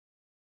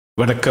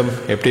வணக்கம்,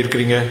 எப்படி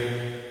இருக்கிறீங்க?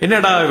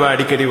 என்னடா இவ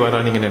அடிக்கடி வரா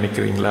நீங்கள்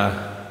நினைக்கிறீங்களா?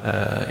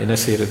 என்ன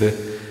செய்யறது,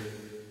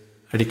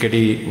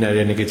 அடிக்கடி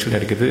நிறைய நிகழ்ச்சிகள்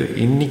நடக்குது.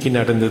 இன்னைக்கு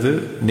நடந்தது,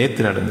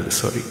 நேற்று நடந்தது,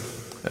 சாரி,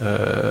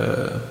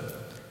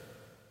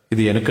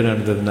 இது எனக்கு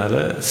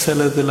நடந்ததுனால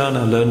சிலதெல்லாம்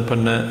நான் லேர்ன்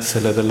பண்ண,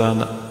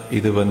 சிலதெல்லாம்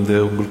இது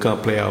உங்களுக்கு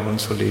அப்ளை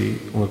ஆகும்னு சொல்லி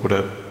உங்கள் கூட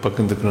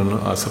பகிர்ந்துக்கணும்னு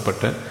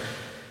ஆசைப்பட்டேன்.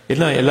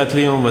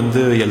 எல்லாத்துலேயும்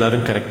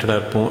எல்லாரும் கனெக்டடாக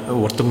இருப்போம்.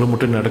 ஒருத்தவங்களும்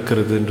மட்டும்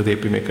நடக்கிறதுன்றது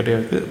எப்பயுமே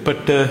கிடையாது.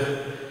 பட்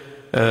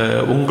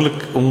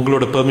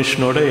உங்களோட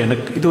பெர்மிஷனோட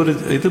எனக்கு இது ஒரு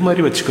இது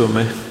மாதிரி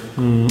வச்சுக்கோமே,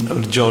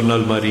 ஒரு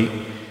ஜர்னல் மாதிரி.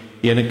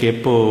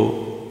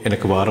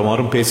 எனக்கு வாரம்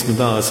வாரம் பேசணும்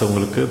தான் ஆசை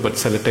உங்களுக்கு. பட்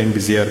சில டைம்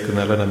பிஸியாக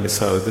இருக்கிறதுனால நான் மிஸ்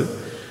ஆகுது.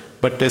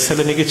 பட்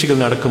சில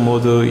நிகழ்ச்சிகள்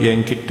நடக்கும்போது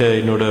என்கிட்ட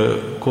என்னோட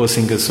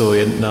கோசிங்கஸோ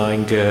நான்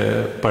இங்கே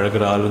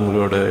பழகிற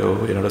ஆளுங்களோட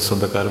என்னோட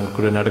சொந்தக்காரங்க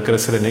கூட நடக்கிற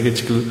சில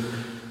நிகழ்ச்சிகள்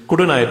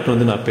கூட நான்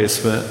எடுத்துன்னு நான்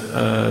பேசுவேன்.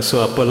 ஸோ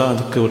அப்போல்லாம்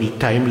அதுக்கு ஒரு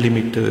டைம்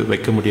லிமிட்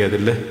வைக்க முடியாது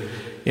இல்லை.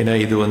 ஏன்னா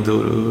இது ஒரு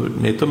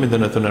நேற்றும் இந்த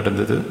நேரத்தும்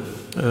நடந்தது.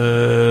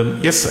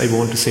 S, I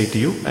want to say to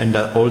you and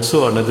also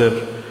another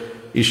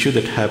issue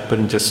that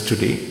happen just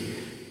today.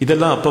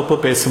 இதெல்லாம் அப்பப்போ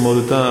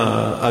பேசும்போது தான்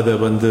அதை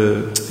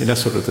என்ன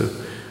சொல்கிறது,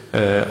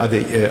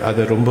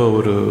 அதை ரொம்ப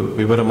ஒரு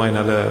விவரமாக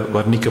என்னால்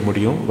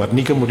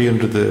வர்ணிக்க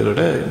முடியுன்றதை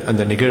விட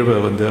அந்த நிகழ்வை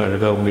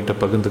அழகாக உங்ககிட்ட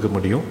பகிர்ந்துக்க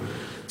முடியும்.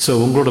 ஸோ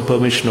உங்களோட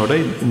பெர்மிஷனோட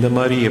இந்த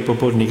மாதிரி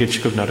எப்பப்போ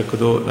நிகழ்ச்சிகள்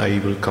நடக்குதோ I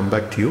will come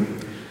back to you.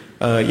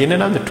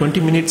 என்னென்னா அந்த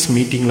 20 minutes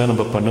மீட்டிங்லாம்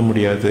நம்ம பண்ண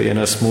முடியாது.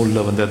 ஏன்னா ஸ்மூலில்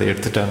அதை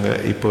எடுத்துட்டாங்க.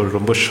 இப்போ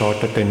ரொம்ப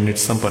ஷார்ட்டாக 10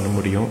 minutes தான் பண்ண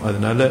முடியும்.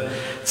 அதனால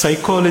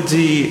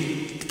சைக்காலஜி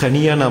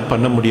தனியாக நான்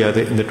பண்ண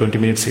முடியாது இந்த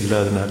 20 minutes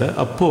இல்லாதனால.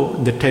 அப்போது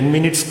இந்த 10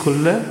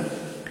 minutesக்குள்ளே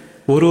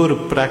ஒரு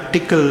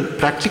ப்ராக்டிக்கல்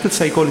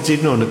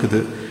சைக்காலஜின்னு ஒன்று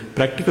இருக்குது.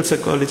 ப்ராக்டிக்கல்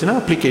சைக்காலஜினா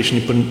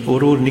அப்ளிகேஷன். இப்போ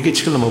ஒரு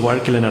நிகழ்ச்சிகள் நம்ம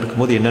வாழ்க்கையில்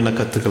நடக்கும்போது என்னென்ன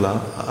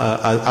கற்றுக்கலாம்,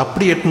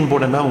 அப்படி எடுத்துன்னு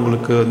போனேன்னா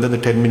உங்களுக்கு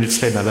அந்த 10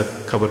 minutesல என்னால்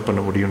கவர் பண்ண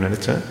முடியும்னு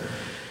நினச்சேன்.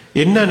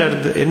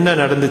 என்ன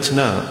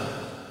நடந்துச்சுன்னா,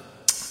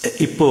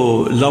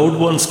 இப்போது லவுட்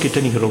ஒன்ஸ்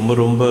கிட்ட நீங்கள் ரொம்ப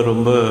ரொம்ப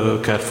ரொம்ப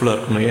கேர்ஃபுல்லாக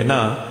இருக்கணும். ஏன்னா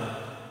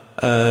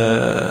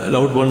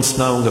லவுட்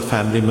ஒன்ஸ்னால் உங்கள்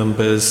ஃபேமிலி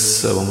மெம்பர்ஸ்,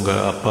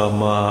 உங்கள் அப்பா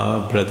அம்மா,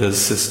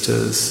 brothers,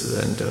 sisters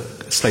and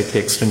slightly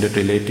extended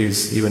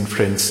relatives, even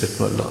friends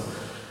எல்லாம்.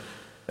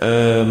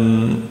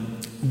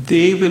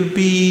 தே வில்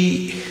பி,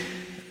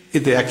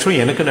 இது ஆக்சுவலி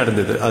எனக்கு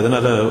நடந்தது,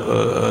 அதனால்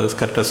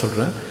கரெக்டாக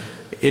சொல்கிறேன்.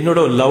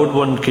 என்னோட லவுட்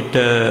ஒன் கிட்ட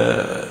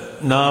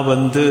நான்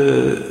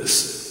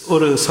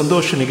ஒரு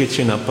சந்தோஷ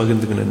நிகழ்ச்சியை நான்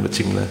பகிர்ந்துக்கணும்னு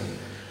வச்சிங்களேன்.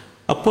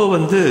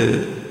 அப்போது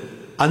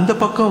அந்த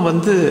பக்கம்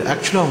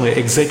ஆக்சுவலாக அவங்க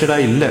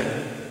எக்ஸைட்டடாக இல்லை.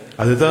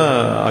 அதுதான்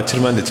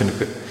ஆச்சரியமாக இருந்துச்சு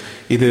எனக்கு.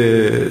 இது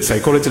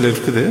சைக்காலஜியில்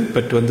இருக்குது.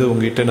 பட்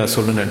உங்ககிட்ட நான்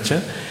சொல்லணும்னு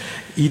நினச்சேன்.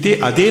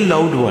 அதே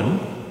லவுட் ஒன்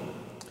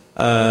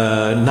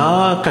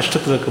நான்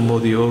கஷ்டத்தில் இருக்கும்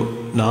போதையோ,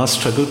 நான்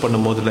ஸ்ட்ரகிள்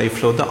பண்ணும் போது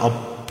லைஃப்பில்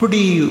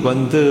அப்படி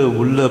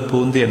உள்ளே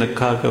பூந்து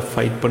எனக்காக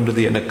ஃபைட்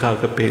பண்ணுறது,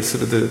 எனக்காக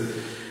பேசுறது,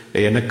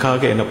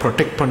 எனக்காக என்னை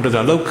ப்ரொடெக்ட் பண்ணுறது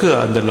அளவுக்கு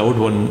அந்த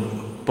லவுட் ஒன்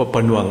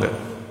பண்ணுவாங்க.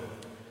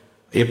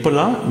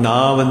 எப்பெல்லாம்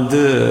நான்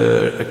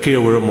கீழே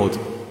விழும்போது.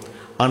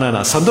 ஆனால்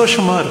நான்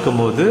சந்தோஷமாக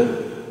இருக்கும் போது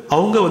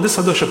அவங்க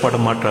சந்தோஷப்பட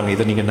மாட்டாங்க.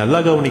 இதை நீங்கள் நல்லா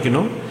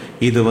கவனிக்கணும்.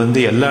 இது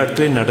எல்லா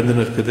இடத்துலையும்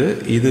நடந்துன்னு இருக்குது.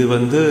 இது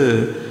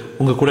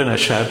உங்கள் கூட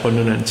நான் ஷேர்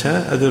பண்ணணும்னு நினச்சேன்.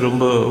 அது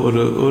ரொம்ப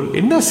ஒரு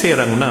என்ன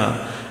செய்கிறாங்கன்னா,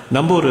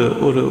 நம்ம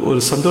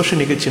ஒரு சந்தோஷ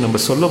நிகழ்ச்சி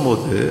நம்ம சொல்லும்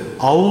போது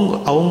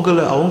அவங்க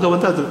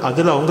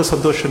அதில் அவங்க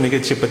சந்தோஷ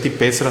நிகழ்ச்சியை பற்றி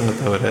பேசுகிறாங்க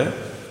தவிர,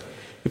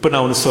 இப்போ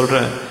நான் ஒன்று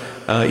சொல்கிறேன்,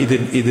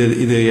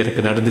 இது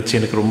எனக்கு நடந்துச்சு,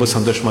 எனக்கு ரொம்ப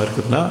சந்தோஷமாக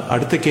இருக்குதுன்னா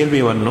அடுத்த கேள்வி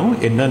வரணும்,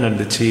 என்ன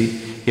நடந்துச்சு,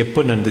 எப்போ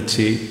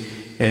நடந்துச்சு,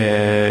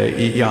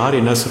 யார்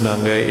என்ன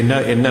சொன்னாங்க,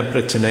 என்ன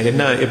பிரச்சனை,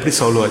 எப்படி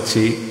சால்வ்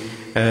ஆச்சு,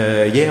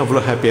 ஏன்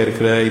அவ்வளோ ஹாப்பியாக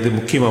இருக்கிற, இது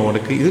முக்கியமாக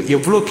உனக்கு, இது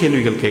எவ்வளோ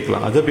கேள்விகள்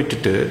கேட்கலாம். அதை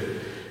விட்டுட்டு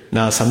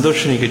நான்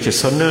சந்தோஷ நிகழ்ச்சி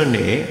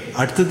சொன்னோன்னே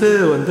அடுத்தது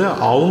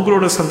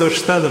அவங்களோட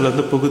சந்தோஷத்தை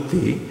அதில்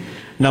புகுத்தி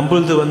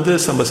நம்மளது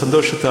நம்ம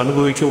சந்தோஷத்தை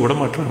அனுபவிக்க விட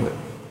மாட்டாங்க.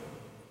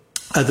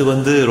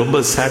 அது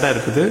ரொம்ப சேடாக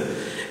இருக்குது.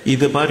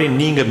 இது மாதிரி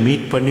நீங்கள்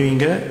மீட்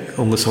பண்ணுவீங்க,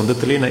 உங்கள்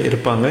சொந்தத்துலேயே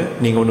இருப்பாங்க.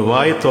 நீங்கள் ஒன்று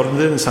வாயை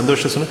திறந்து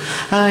சந்தோஷம்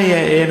சொன்னால்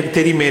எனக்கு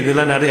தெரியுமே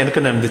இதெல்லாம்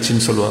எனக்கு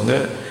நடந்துச்சுன்னு சொல்லுவாங்க.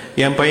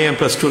 என் பையன்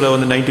 +2ல்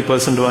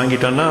 90%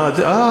 வாங்கிட்டான்னா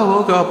அது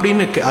ஓகே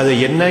அப்படின்னு அது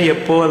என்ன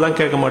எப்போ எல்லாம்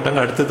கேட்க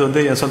மாட்டாங்க.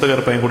 அடுத்தது என்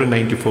சொந்தக்கார பையன் கூட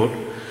 94.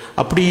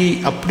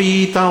 அப்படி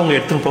தான் அவங்க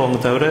எடுத்துன்னு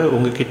போவாங்க தவிர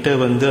உங்ககிட்ட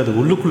அது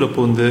உள்ளுக்குள்ளே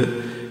பூந்து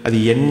அது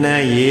என்ன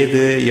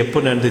ஏது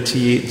எப்போ நடந்துச்சு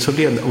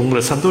சொல்லி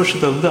உங்களை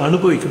சந்தோஷத்தை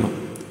அனுபவிக்கணும்.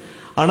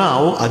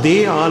 ஆனால் அதே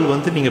ஆள்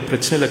நீங்கள்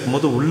பிரச்சனையில்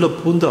இருக்கும்போது உள்ளே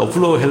பூந்து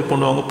அவ்வளோ ஹெல்ப்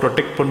பண்ணுவாங்க,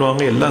 ப்ரொடெக்ட்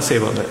பண்ணுவாங்க, எல்லாம்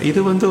செய்வாங்க.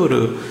 இது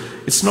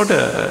it's not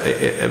a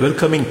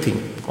welcoming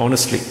thing.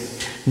 Honestly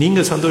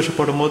நீங்கள்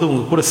சந்தோஷப்படும் போது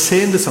உங்கள் கூட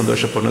சேர்ந்து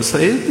சந்தோஷப்படணும்.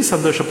 சேர்ந்து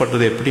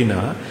சந்தோஷப்படுறது எப்படின்னா,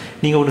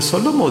 நீங்கள் ஒன்று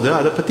சொல்லும் போது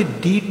அதை பற்றி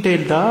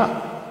டீட்டெயில்டாக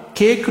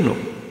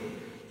கேட்கணும்.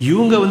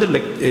 இவங்க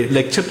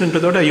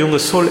லெக்சர்ன்றதோட இவங்க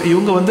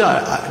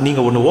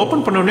நீங்கள் ஒன்று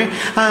ஓப்பன் பண்ணோடனே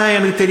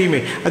எனக்கு தெரியுமே,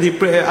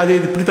 அது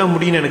இப்படி தான்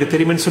முடியும்னு எனக்கு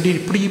தெரியுமேன்னு சொல்லி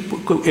இப்படி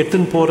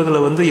எடுத்துன்னு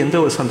போகிறதுல எந்த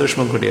ஒரு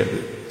சந்தோஷமும் கிடையாது.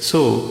 ஸோ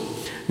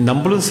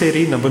நம்மளும்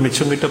சரி, நம்ம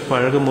மிச்சங்கிட்ட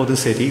பழகும்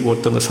போதும் சரி,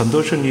 ஒருத்தவங்க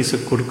சந்தோஷ நியூஸை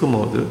கொடுக்கும்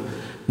போது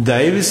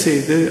தயவு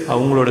செய்து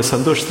அவங்களோட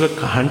சந்தோஷத்தில்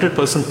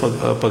 100%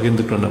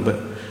 பகிர்ந்துக்கணும். நம்ம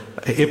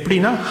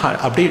எப்படின்னா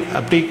அப்படி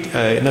அப்படி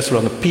என்ன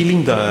சொல்லுவாங்க,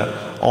 பீலிங் த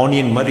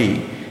ஆனியன் மாதிரி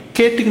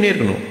கேட்டுக்கினே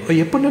இருக்கணும்.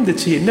 எப்போ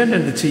நடந்துச்சு, என்ன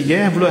நடந்துச்சு,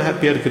 ஏன் இவ்வளோ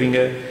ஹாப்பியாக இருக்கிறீங்க,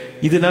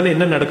 இதனால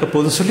என்ன நடக்க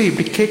போகுதுன்னு சொல்லி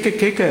இப்படி கேட்க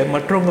கேட்க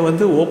மற்றவங்க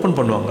வந்து ஓப்பன்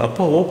பண்ணுவாங்க.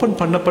 அப்போ ஓப்பன்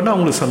பண்ண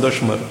அவங்களுக்கு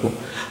சந்தோஷமாக இருக்கும்.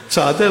 ஸோ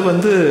அதை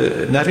வந்து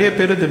நிறைய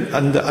பேர்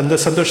அந்த அந்த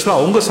சந்தோஷத்தில்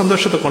அவங்க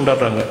சந்தோஷத்தை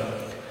கொண்டாடுறாங்க.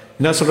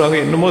 என்ன சொல்கிறாங்க,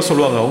 என்னமோ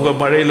சொல்லுவாங்க, அவங்க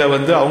மழையில்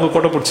வந்து அவங்க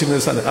கூட பிடிச்சிருந்து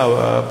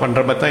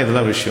பண்ணுற மாதிரி தான்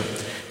இதெல்லாம் விஷயம்.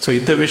 ஸோ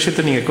இந்த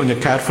விஷயத்தை நீங்கள் கொஞ்சம்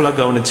கேர்ஃபுல்லாக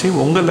கவனித்து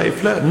உங்கள்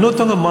லைஃப்பில்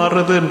இன்னொருத்தவங்க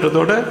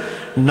மாறுறதுன்றதோட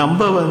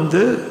நம்ம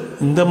வந்து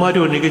இந்த மாதிரி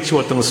ஒரு நிகழ்ச்சி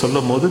ஒருத்தவங்க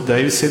சொல்லும் போது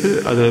தயவுசெய்து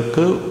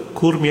அதுக்கு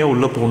கூர்மையாக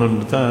உள்ளே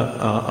போகணுன்னு தான்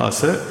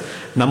ஆசை.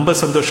 நம்ம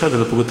சந்தோஷம்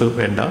அதில் புகுத்த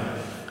வேண்டாம்.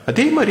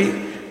 அதே மாதிரி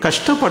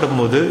கஷ்டப்படும்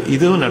போது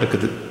இதுவும்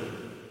நடக்குது.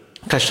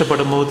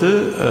 கஷ்டப்படும் போது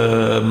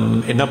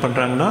என்ன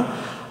பண்ணுறாங்கன்னா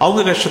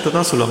அவங்க கஷ்டத்தை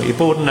தான் சொல்லுவாங்க.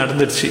 இப்போ ஒன்று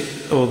நடந்துடுச்சு,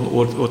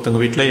 ஒருத்தவங்க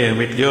வீட்டில் என்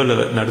வீட்லேயோ இல்லை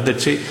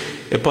நடந்துடுச்சு,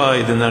 எப்பா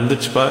இது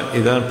நடந்துச்சுப்பா,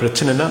 இதான்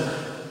பிரச்சனைனா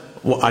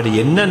அது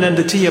என்ன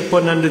நடந்துச்சு, எப்போ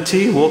நடந்துச்சு,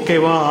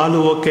 ஓகேவா, ஆளு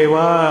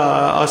ஓகேவா,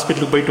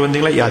 ஹாஸ்பிட்டலுக்கு போயிட்டு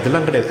வந்தீங்களா,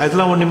 அதெல்லாம் கிடையாது.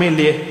 அதெல்லாம் ஒன்றுமே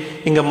இல்லையே,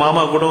 எங்கள்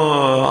மாமா கூட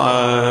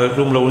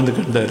ரூமில்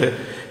விழுந்துக்கிட்டு இருந்தாரு,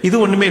 இது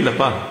ஒன்றுமே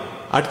இல்லைப்பா.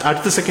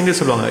 அடுத்த செகண்டே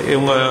சொல்லுவாங்க,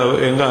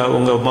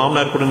 உங்கள்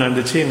மாமனார் கூட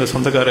நடந்துச்சு, எங்கள்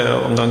சொந்தக்கார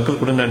உங்கள்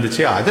அங்கிள் கூட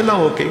நடந்துச்சு,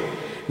 அதெல்லாம் ஓகே.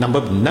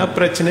 நம்ம என்ன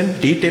பிரச்சனைன்னு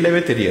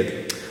டீட்டெயிலாகவே தெரியாது.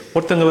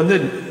 ஒருத்தங்க வந்து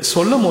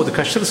சொல்லும் போது,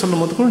 கஷ்டத்தை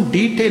சொல்லும் போது கூட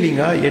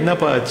டீட்டெயிலிங்காக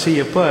என்னப்பா ஆச்சு,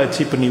 எப்போ ஆச்சு,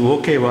 இப்போ நீ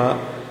ஓகேவா,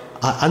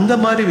 அந்த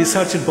மாதிரி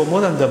விசாரிச்சுட்டு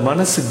போகும்போது அந்த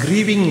மனசு,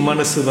 கிரீவிங்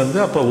மனசு வந்து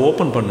அப்போ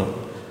ஓப்பன் பண்ணும்.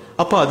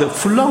 அப்போ அதை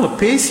ஃபுல்லாக அவங்க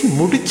பேசி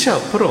முடித்த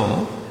அப்புறம்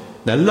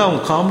நல்லா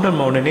அவங்க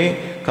காம்டன் உடனே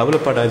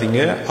கவலைப்படாதீங்க,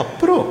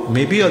 அப்புறம்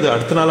மேபி அது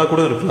அடுத்த நாளாக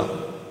கூட இருக்கலாம்.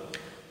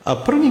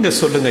 அப்புறம் நீங்கள்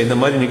சொல்லுங்கள், இந்த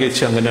மாதிரி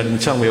நிகழ்ச்சி அங்கே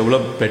நடந்துச்சு, அவங்க எவ்வளோ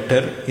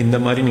பெட்டர், இந்த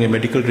மாதிரி நீங்கள்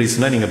மெடிக்கல்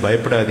ரீசனாக நீங்கள்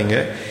பயப்படாதீங்க,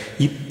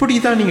 இப்படி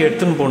தான் நீங்கள்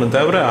எடுத்துன்னு போகணும்.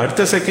 தவிர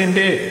அடுத்த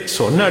செகண்டே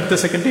அடுத்த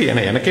செகண்டே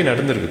எனக்கே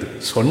நடந்துருக்குது,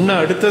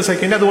 அடுத்த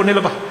செகண்டே அது ஒன்றும்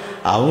இல்லைப்பா,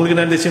 அவங்களுக்கு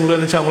நடந்துச்சு, உங்களுக்கு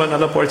இருந்துச்சு, அவங்களாம்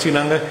நல்லா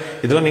பழச்சிக்கினாங்க,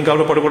 இதெல்லாம் நீங்கள்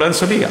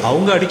கவலைப்படக்கூடாதுன்னு சொல்லி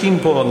அவங்க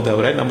அடிக்கின்னு போவாங்க.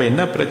 தவிர நம்ம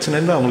என்ன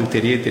பிரச்சனைன்னு அவங்களுக்கு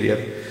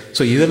தெரியாது.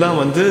 ஸோ இதெல்லாம்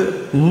வந்து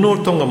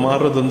இன்னொருத்தவங்க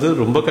மாறுறது வந்து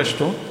ரொம்ப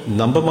கஷ்டம்.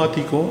 நம்ம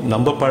மாற்றிக்குவோம்,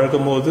 நம்ம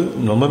பழகும் போது,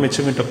 நம்ம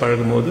மிச்சமிட்ட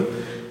பழகும் போது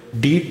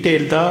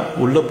டீட்டெயில்டாக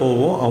உள்ளே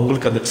போவோம்,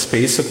 அவங்களுக்கு அந்த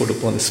ஸ்பேஸை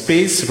கொடுப்போம். அந்த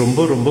ஸ்பேஸ்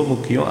ரொம்ப ரொம்ப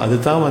முக்கியம்.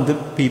 அதுதான் வந்து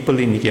பீப்புள்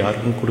இன்றைக்கி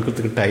யாருக்கும்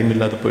கொடுக்கறதுக்கு டைம்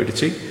இல்லாத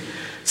போயிடுச்சு.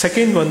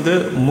 செகண்ட் வந்து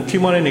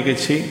முக்கியமான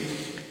நிகழ்ச்சி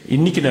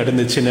இன்றைக்கி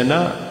நடந்துச்சு என்னென்னா,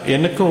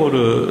 எனக்கும்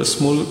ஒரு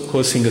ஸ்மால்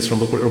கோசிங்கர்ஸ்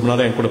ரொம்ப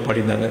நாளாக என் கூட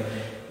பாடியிருந்தாங்க.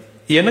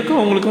 எனக்கும்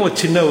அவங்களுக்கும் ஒரு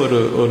சின்ன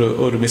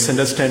ஒரு மிஸ்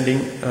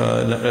அண்டர்ஸ்டாண்டிங்.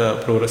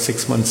 அப்புறம் ஒரு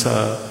 6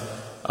 monthஸாக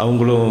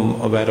அவங்களும்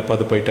வேறு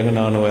பாதை போயிட்டாங்க,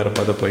 நானும் வேறு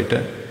பாதை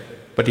போயிட்டேன்.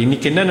 பட்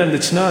இன்றைக்கி என்ன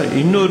நடந்துச்சுன்னா,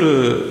 இன்னொரு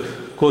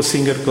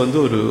கோசிங்கருக்கு வந்து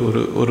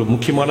ஒரு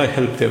முக்கியமான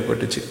ஹெல்ப்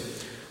தேவைப்பட்டுச்சு.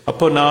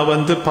 அப்போ நான்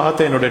வந்து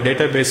பார்த்தேன் என்னோட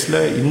டேட்டா பேஸில்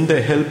இந்த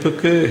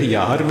ஹெல்ப்புக்கு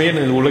யாருமே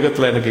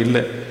உலகத்தில் எனக்கு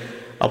இல்லை.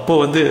 அப்போ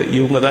வந்து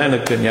இவங்க தான்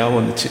எனக்கு ஞாபகம்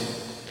வந்துச்சு.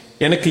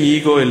 எனக்கு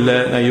ஈகோ இல்லை,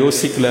 நான்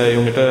யோசிக்கல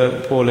இவங்ககிட்ட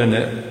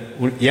போகலன்னு.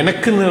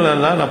 எனக்குன்னு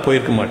நான்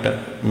போயிருக்க மாட்டேன்.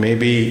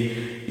 மேபி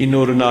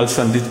இன்னொரு நாள்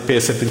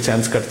பேசுறதுக்கு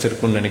சான்ஸ்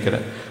கிடச்சிருக்குன்னு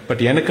நினைக்கிறேன்.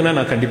 பட் எனக்குன்னா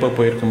நான் கண்டிப்பாக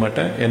போயிருக்க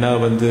மாட்டேன். ஏன்னா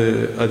வந்து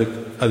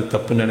அது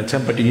தப்புன்னு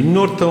நினச்சேன். பட்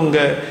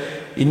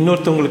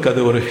இன்னொருத்தவங்களுக்கு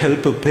அது ஒரு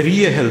ஹெல்ப்,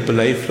 பெரிய ஹெல்ப்,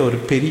 லைஃப்பில் ஒரு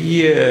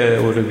பெரிய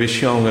ஒரு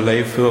விஷயம் அவங்க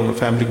லைஃப், அவங்க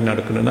ஃபேமிலிக்கு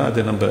நடக்கணும்னா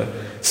அதை நம்ம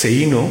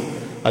செய்யணும்.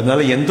 அதனால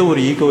எந்த ஒரு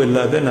ஈகோ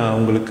இல்லாத நான்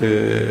அவங்களுக்கு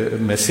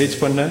மெசேஜ்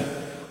பண்ணேன்.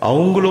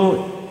 அவங்களும்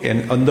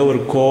அந்த ஒரு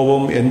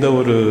கோபம், எந்த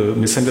ஒரு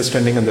மிஸ்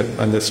அண்டர்ஸ்டாண்டிங்,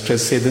 அந்த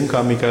ஸ்ட்ரெஸ் எதுவும்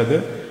காமிக்காது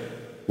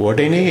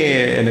உடனே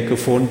எனக்கு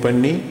ஃபோன்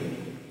பண்ணி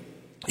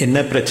என்ன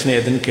பிரச்சனை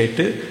எதுன்னு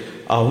கேட்டு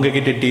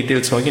அவங்கக்கிட்ட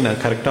டீட்டெயில்ஸ் வாங்கி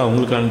நான் கரெக்டாக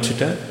அவங்களுக்கு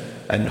அனுப்பிச்சிட்டேன்.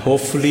 And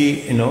hopefully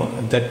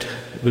that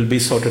will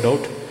be sorted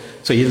out.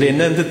 So இதில்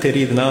என்ன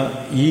தெரியுதுன்னா,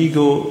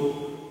 ஈகோ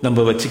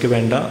நம்ம வச்சுக்க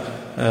வேண்டாம்.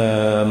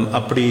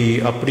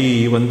 அப்படி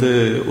வந்து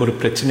ஒரு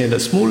பிரச்சனை இல்லை.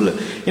 ஸ்மூல்,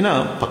 ஏன்னா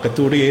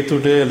பக்கத்தோடு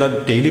ஏத்தோடு எல்லாம்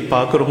டெய்லி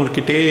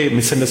பார்க்குறவங்கக்கிட்டே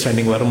மிஸ்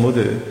அண்டர்ஸ்டாண்டிங்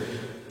வரும்போது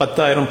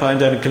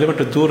 10,000-15,000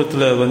 கிலோமீட்டர்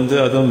தூரத்தில் வந்து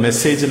அதுவும்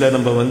மெசேஜில்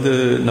நம்ம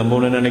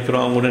ஒன்று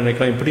நினைக்கிறோம், அவங்க ஒன்று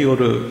நினைக்கிறோம், இப்படி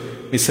ஒரு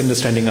மிஸ்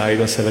அண்டர்ஸ்டாண்டிங்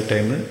ஆகிடும் சில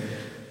டைமு.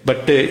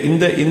 பட்டு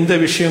இந்த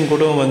விஷயம்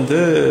கூட வந்து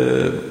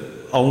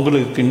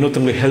அவங்களுக்கு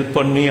இன்னொருத்தவங்களுக்கு ஹெல்ப்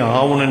பண்ணி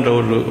ஆகணுன்ற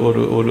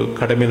ஒரு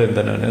கடமையில்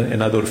இருந்தேன் நான்.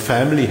 ஏன்னா அது ஒரு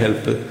ஃபேமிலி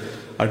ஹெல்ப்பு.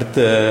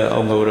 அடுத்த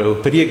அவங்க ஒரு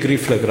பெரிய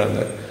க்ரீஃபில் இருக்கிறாங்க.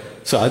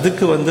 ஸோ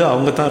அதுக்கு வந்து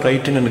அவங்க தான்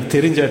ரைட்டுன்னு எனக்கு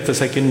தெரிஞ்ச அடுத்த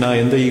செகண்ட்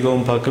நான் எந்த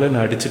ஈகோவும் பார்க்கல,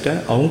 நான் அடிச்சிட்டேன்.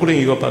 அவங்களும்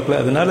ஈகோ பார்க்கல.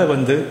 அதனால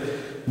வந்து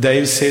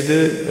தயவுசெய்து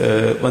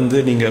வந்து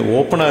நீங்கள்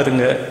ஓப்பனாக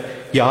இருங்க.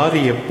 யார்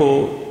எப்போ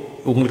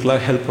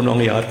உங்களுக்கெல்லாம் ஹெல்ப்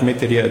பண்ணுவாங்க யாருக்குமே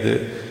தெரியாது.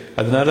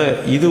 அதனால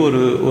இது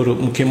ஒரு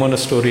முக்கியமான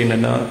ஸ்டோரி.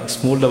 என்னென்னா,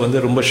 ஸ்மூலில் வந்து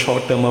ரொம்ப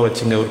ஷார்ட் டேர்மாக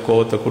வச்சுங்க ஒரு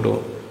கோவத்தை கூட.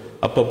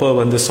 அப்பப்போ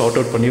வந்து சார்ட்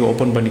அவுட் பண்ணி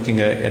ஓப்பன்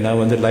பண்ணிக்கோங்க. ஏன்னா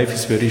வந்து லைஃப்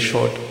இஸ் வெரி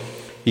ஷார்ட்.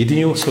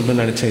 இதையும் சொல்ல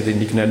நினச்சேன், இது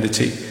இன்றைக்கி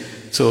நடந்துச்சு.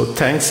 So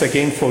thanks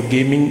again for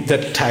giving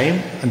that time.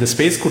 அந்த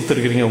ஸ்பேஸ்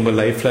கொடுத்துருக்கிறீங்க உங்கள்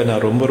லைஃப்பில்.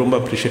 நான் ரொம்ப ரொம்ப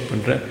அப்ரிஷியேட்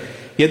பண்ணுறேன்.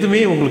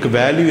 எதுவுமே உங்களுக்கு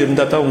வேல்யூ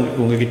இருந்தால் தான்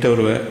உங்ககிட்ட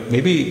வருவேன்.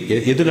 மேபி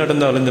எது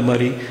நடந்தாலும் இந்த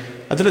மாதிரி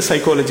அதில்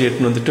சைக்காலஜி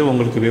எடுத்துன்னு வந்துட்டு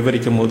உங்களுக்கு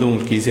விவரிக்கும் போது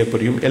உங்களுக்கு ஈஸியாக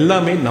புரியும்.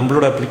 எல்லாமே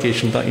நம்மளோட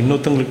அப்ளிகேஷன் தான்.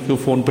 இன்னொருத்தவங்களுக்கு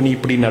ஃபோன் பண்ணி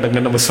இப்படி நடங்க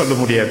நம்ம சொல்ல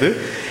முடியாது.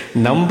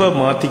 நம்ம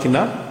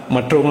மாற்றிக்கினா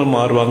மற்றவங்களும்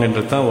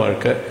மாறுவாங்கன்றது தான்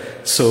வாழ்க்கை.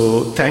 So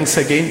thanks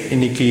again.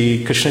 இன்னைக்கு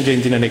கிருஷ்ண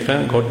ஜெயந்தி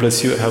நினைக்கிறேன். God bless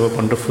you. Have a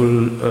wonderful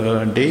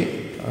day.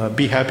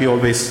 Be happy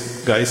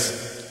always,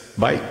 guys.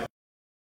 Bye.